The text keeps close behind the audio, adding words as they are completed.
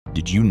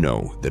Did you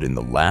know that in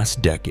the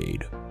last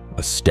decade,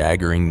 a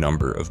staggering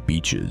number of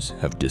beaches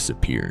have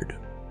disappeared?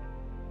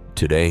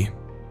 Today,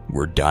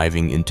 we're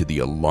diving into the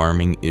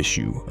alarming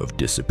issue of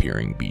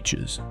disappearing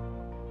beaches.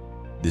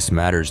 This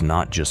matters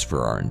not just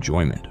for our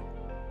enjoyment,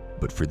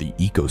 but for the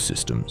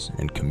ecosystems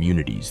and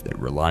communities that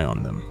rely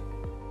on them.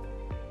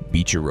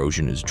 Beach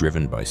erosion is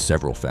driven by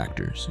several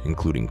factors,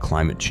 including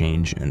climate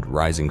change and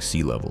rising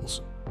sea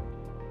levels.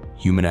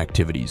 Human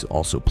activities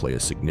also play a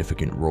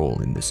significant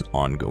role in this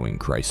ongoing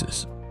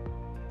crisis.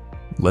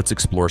 Let's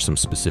explore some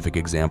specific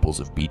examples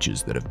of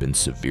beaches that have been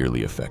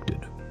severely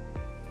affected.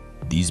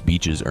 These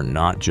beaches are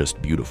not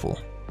just beautiful,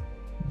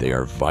 they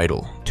are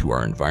vital to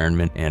our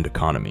environment and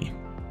economy.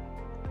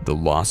 The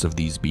loss of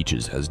these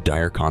beaches has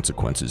dire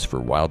consequences for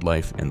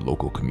wildlife and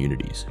local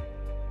communities.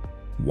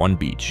 One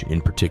beach, in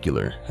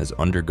particular, has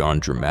undergone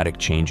dramatic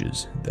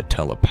changes that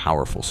tell a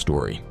powerful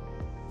story.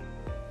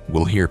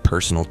 We'll hear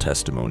personal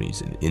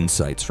testimonies and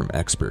insights from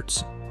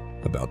experts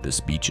about this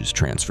beach's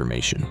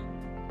transformation.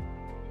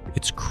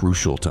 It's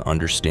crucial to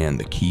understand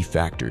the key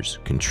factors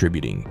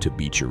contributing to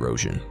beach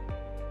erosion.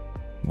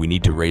 We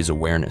need to raise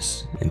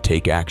awareness and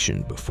take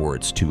action before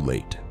it's too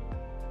late.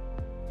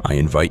 I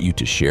invite you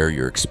to share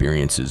your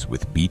experiences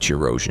with beach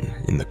erosion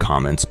in the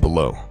comments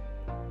below.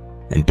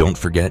 And don't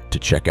forget to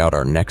check out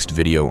our next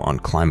video on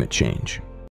climate change.